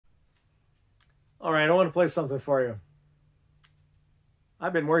All right, I want to play something for you.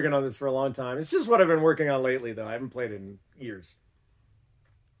 I've been working on this for a long time. It's just what I've been working on lately, though. I haven't played it in years.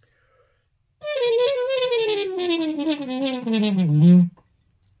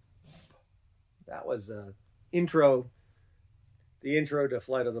 That was the intro to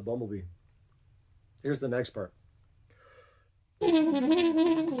Flight of the Bumblebee. Here's the next part.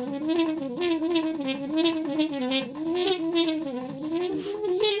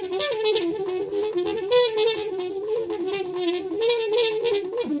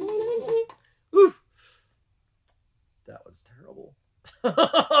 Oof. That was terrible.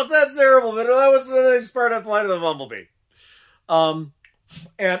 That's terrible, but that was the next part of Flight of the Bumblebee.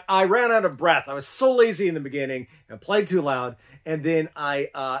 And I ran out of breath. I was so lazy in the beginning and played too loud. And then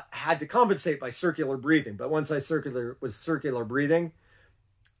I had to compensate by circular breathing. But once I was circular breathing,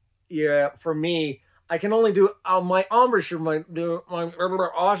 yeah, for me, I can only do my embouchure. My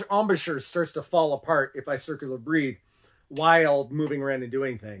embouchure starts to fall apart if I circular breathe while moving around and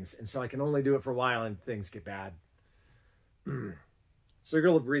doing things. And so I can only do it for a while and things get bad.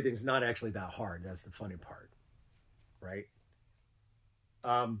 Circular breathing is not actually that hard. That's the funny part, right?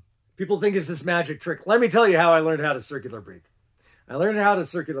 People think it's this magic trick. Let me tell you how I learned how to circular breathe. I learned how to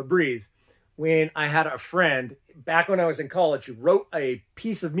circular breathe when I had a friend back when I was in college who wrote a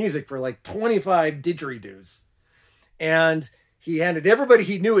piece of music for like 25 didgeridoos. And he handed everybody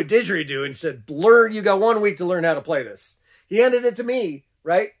he knew a didgeridoo and said, you got 1 week to learn how to play this. He handed it to me,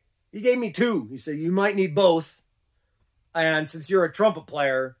 right? He gave me 2. He said, you might need both. And since you're a trumpet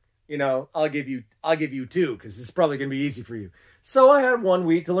player, you know, I'll give you 2 because it's probably going to be easy for you. So I had 1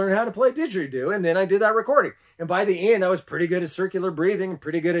 week to learn how to play didgeridoo, and then I did that recording. And by the end, I was pretty good at circular breathing and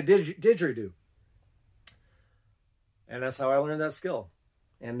pretty good at didgeridoo. And that's how I learned that skill.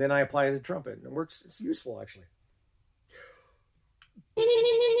 And then I applied it to trumpet, and it works. It's useful, actually.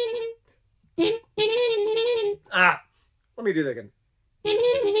 Let me do that again.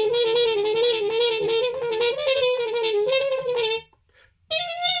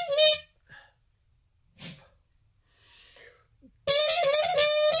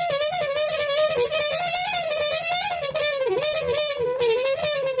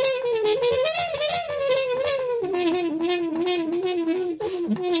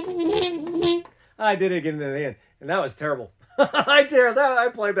 I did it again in the end, and that was terrible. I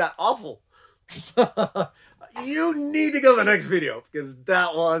played that awful. You need to go to the next video because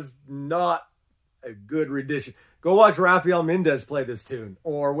that was not a good rendition. Go watch Rafael Mendez play this tune,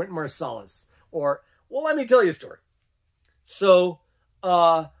 or Wynton Marsalis, or, well, let me tell you a story. So,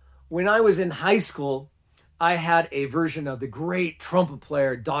 when I was in high school, I had a version of the great trumpet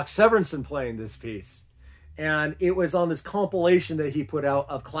player Doc Severinsen playing this piece. And it was on this compilation that he put out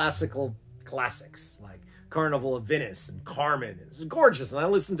of classical classics like Carnival of Venice and Carmen. It was gorgeous, and I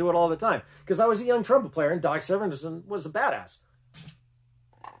listened to it all the time because I was a young trumpet player and Doc Severinsen was a badass.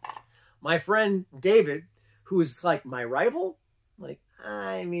 My friend David, who is like my rival,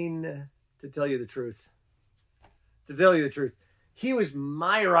 to tell you the truth, he was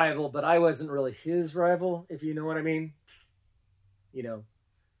my rival, but I wasn't really his rival, if you know what I mean. You know,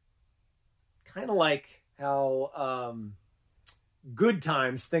 kind of like how Good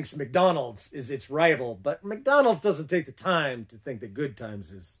Times thinks McDonald's is its rival, but McDonald's doesn't take the time to think that Good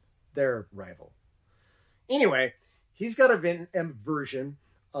Times is their rival. Anyway, he's got a version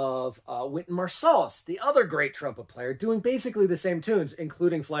of Wynton Marsalis, the other great trumpet player, doing basically the same tunes,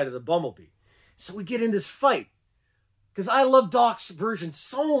 including Flight of the Bumblebee. So we get in this fight, because I love Doc's version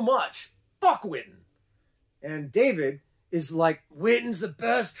so much. Fuck Wynton. And David is like, Wynton's the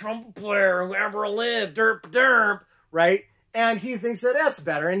best trumpet player who ever lived, derp derp, right? And he thinks that that's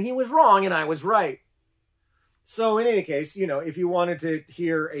better, and he was wrong, and I was right. So in any case, you know, if you wanted to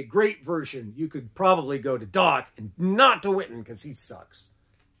hear a great version, you could probably go to Doc and not to Wynton, because he sucks.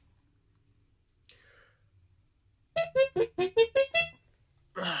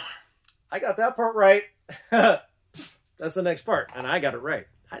 I got that part right. That's the next part, and I got it right.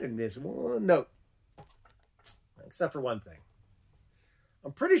 I didn't miss one note, except for one thing.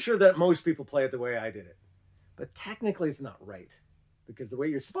 I'm pretty sure that most people play it the way I did it. But technically it's not right, because the way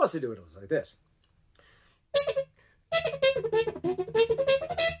you're supposed to do it is like this.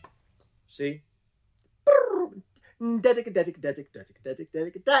 See?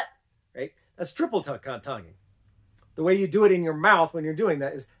 Right? That's triple tonguing. The way you do it in your mouth when you're doing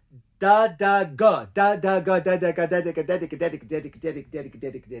that is da da ga da da ga da da ga da da ga da da ga da da ga da da ga da da ga da da ga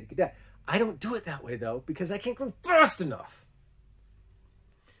da da ga da. I don't do it that way though, because I can't go fast enough.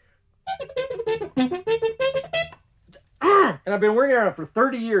 And I've been working on it for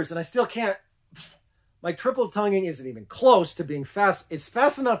 30 years and I still can't My triple tonguing isn't even close to being fast. It's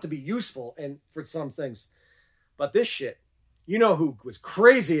fast enough to be useful and for some things. But this shit, you know who was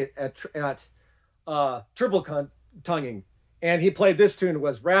crazy at triple tonguing, and he played this tune,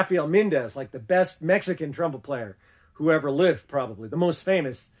 was Rafael Mendez, like the best Mexican trumpet player who ever lived, probably the most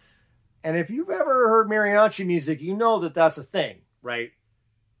famous. And if you've ever heard mariachi music, you know that that's a thing, right?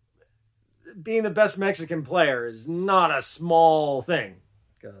 Being the best Mexican player is not a small thing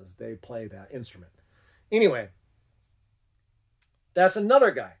because they play that instrument. Anyway, that's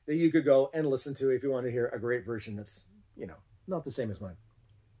another guy that you could go and listen to if you want to hear a great version that's, you know, not the same as mine.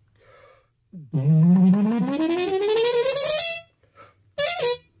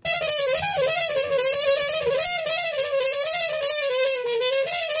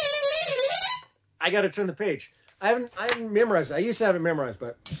 I got to turn the page. I haven't memorized it. I used to have it memorized,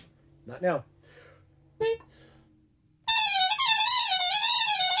 but not now.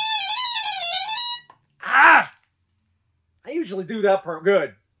 Ah! I usually do that part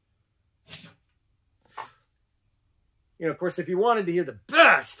good. You know, of course, if you wanted to hear the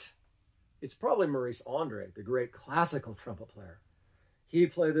best, it's probably Maurice Andre, the great classical trumpet player.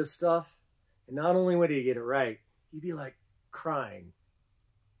 He'd play this stuff, and not only would he get it right, he'd be like crying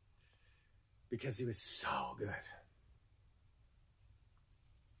because he was so good.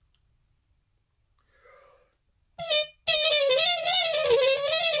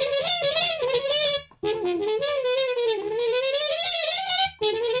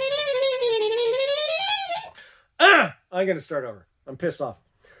 I'm going to start over. I'm pissed off.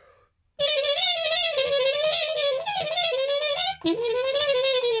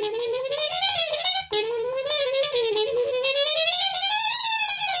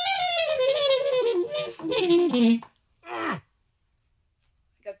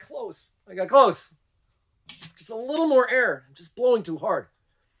 I got close. Just a little more air. I'm just blowing too hard.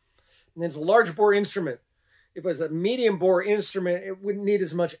 And then it's a large bore instrument. If it was a medium bore instrument, it wouldn't need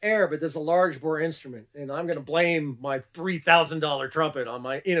as much air, but there's a large bore instrument. And I'm going to blame my $3,000 trumpet on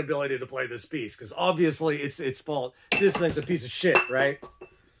my inability to play this piece, because obviously it's its fault. This thing's a piece of shit, right?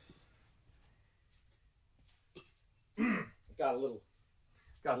 Got a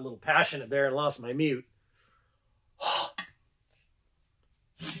little passionate there and lost my mute.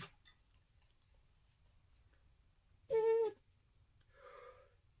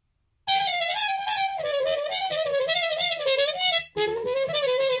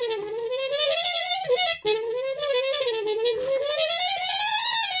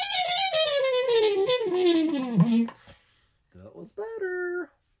 That was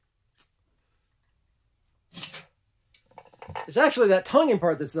better. It's actually that tonguing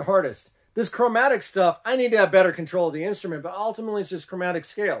part that's the hardest. This chromatic stuff, I need to have better control of the instrument, but ultimately it's just chromatic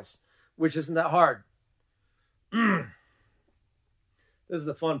scales, which isn't that hard. This is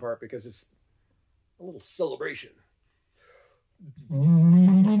the fun part because it's a little celebration. Yeah,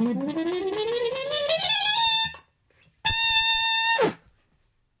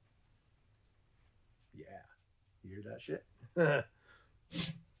 you hear that shit?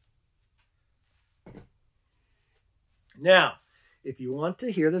 Now, if you want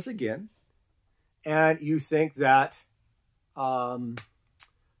to hear this again, and you think that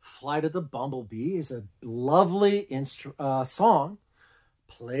Flight of the Bumble Bee is a lovely song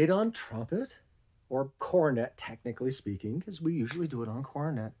played on trumpet or cornet, technically speaking, because we usually do it on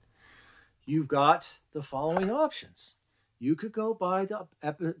cornet, you've got the following options. You could go by the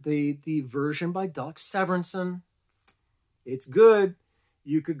version by Doc Severinsen. It's good.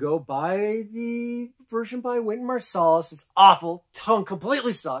 You could go by the version by Wynton Marsalis. It's awful. Tongue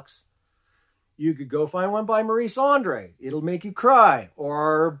completely sucks. You could go find one by Maurice Andre. It'll make you cry.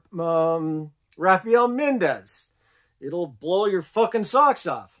 Or Rafael Mendez. It'll blow your fucking socks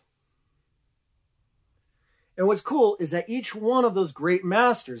off. And what's cool is that each one of those great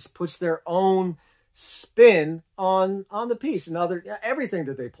masters puts their own spin on the piece and everything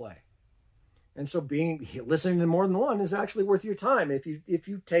that they play. And so listening to more than one is actually worth your time if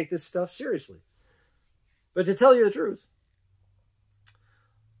you take this stuff seriously. But to tell you the truth,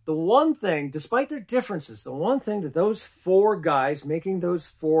 the one thing, despite their differences, the one thing that those four guys making those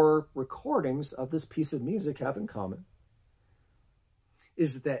four recordings of this piece of music have in common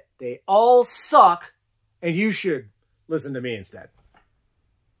is that they all suck, and you should listen to me instead.